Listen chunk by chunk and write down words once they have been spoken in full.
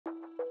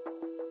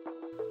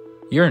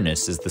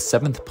Uranus is the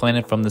seventh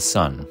planet from the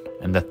Sun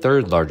and the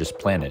third largest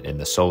planet in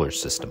the solar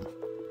system.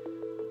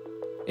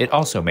 It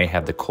also may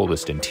have the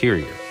coldest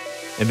interior,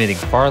 emitting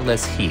far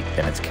less heat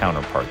than its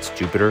counterparts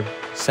Jupiter,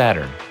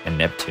 Saturn, and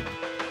Neptune.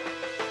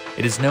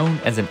 It is known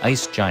as an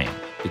ice giant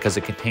because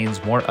it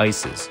contains more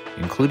ices,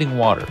 including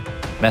water,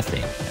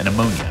 methane, and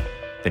ammonia,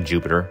 than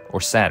Jupiter or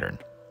Saturn.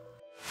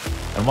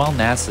 And while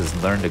NASA's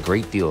learned a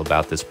great deal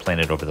about this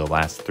planet over the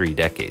last 3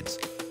 decades,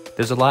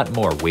 there's a lot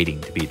more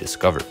waiting to be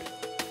discovered.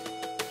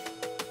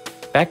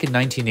 Back in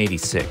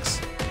 1986,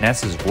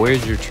 NASA's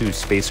Voyager 2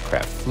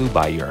 spacecraft flew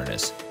by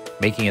Uranus,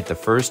 making it the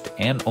first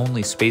and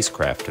only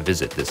spacecraft to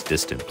visit this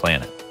distant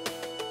planet.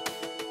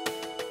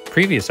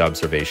 Previous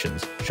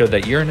observations showed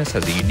that Uranus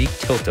has a unique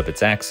tilt of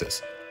its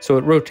axis, so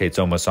it rotates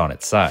almost on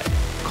its side,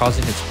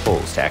 causing its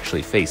poles to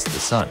actually face the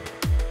Sun.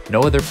 No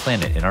other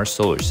planet in our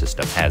solar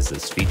system has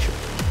this feature.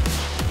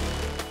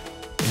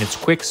 In its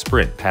quick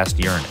sprint past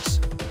Uranus,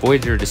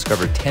 Voyager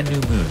discovered 10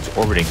 new moons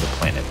orbiting the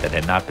planet that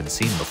had not been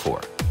seen before.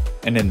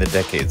 And in the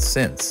decades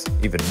since,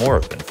 even more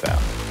have been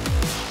found.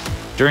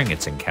 During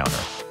its encounter,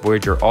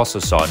 Voyager also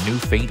saw new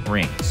faint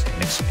rings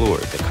and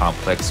explored the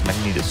complex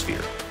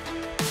magnetosphere.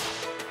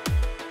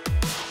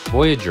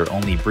 Voyager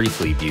only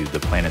briefly viewed the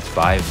planet's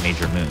 5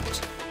 major moons: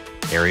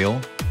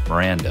 Ariel,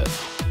 Miranda,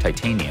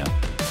 Titania,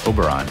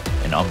 Oberon,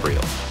 and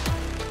Umbriel.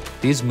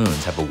 These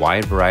moons have a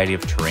wide variety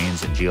of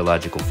terrains and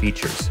geological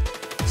features,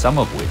 some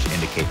of which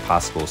indicate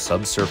possible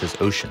subsurface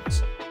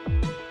oceans.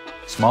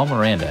 Small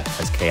Miranda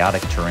has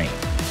chaotic terrain,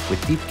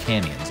 with deep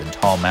canyons and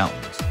tall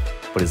mountains,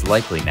 but is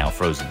likely now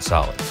frozen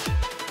solid.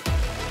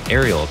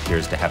 Ariel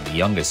appears to have the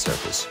youngest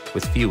surface,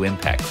 with few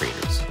impact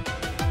craters.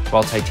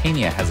 While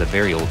Titania has a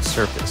very old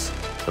surface,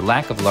 the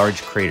lack of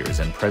large craters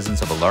and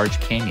presence of a large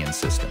canyon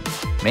system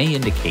may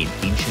indicate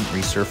ancient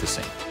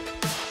resurfacing.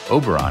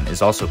 Oberon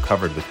is also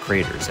covered with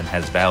craters and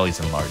has valleys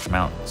and large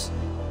mountains.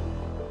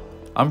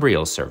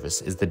 Umbriel's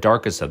surface is the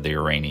darkest of the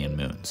Uranian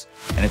moons,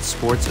 and it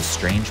sports a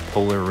strange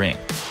polar ring.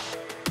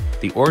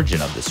 The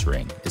origin of this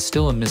ring is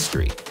still a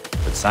mystery,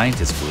 but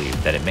scientists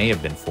believe that it may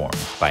have been formed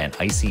by an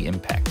icy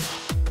impact.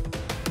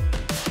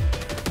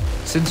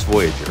 Since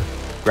Voyager,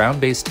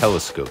 ground-based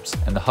telescopes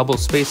and the Hubble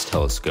Space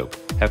Telescope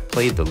have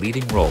played the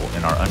leading role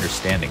in our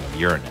understanding of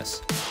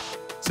Uranus.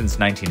 Since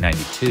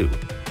 1992,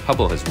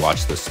 Hubble has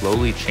watched the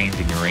slowly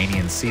changing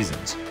Uranian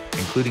seasons,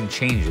 including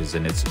changes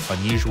in its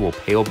unusual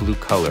pale blue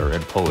color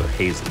and polar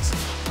hazes.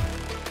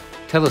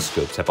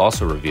 Telescopes have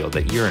also revealed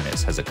that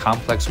Uranus has a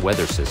complex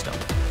weather system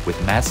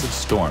with massive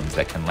storms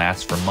that can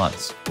last for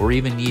months or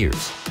even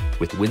years,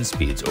 with wind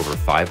speeds over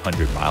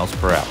 500 miles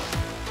per hour.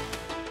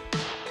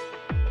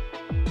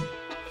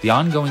 The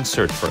ongoing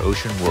search for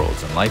ocean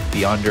worlds and life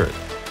beyond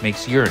Earth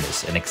makes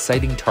Uranus an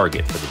exciting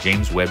target for the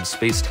James Webb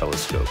Space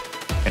Telescope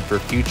and for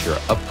future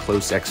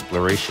up-close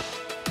exploration.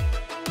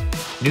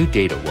 New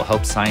data will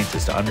help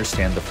scientists to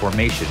understand the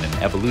formation and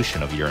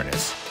evolution of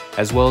Uranus,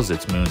 as well as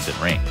its moons and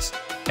rings,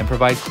 and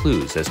provide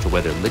clues as to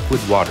whether liquid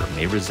water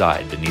may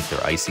reside beneath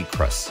their icy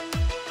crusts.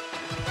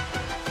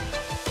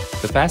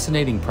 The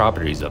fascinating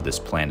properties of this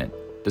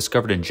planet,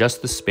 discovered in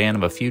just the span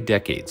of a few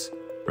decades,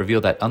 reveal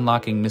that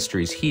unlocking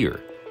mysteries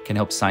here can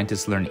help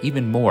scientists learn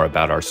even more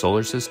about our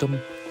solar system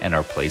and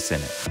our place in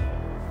it.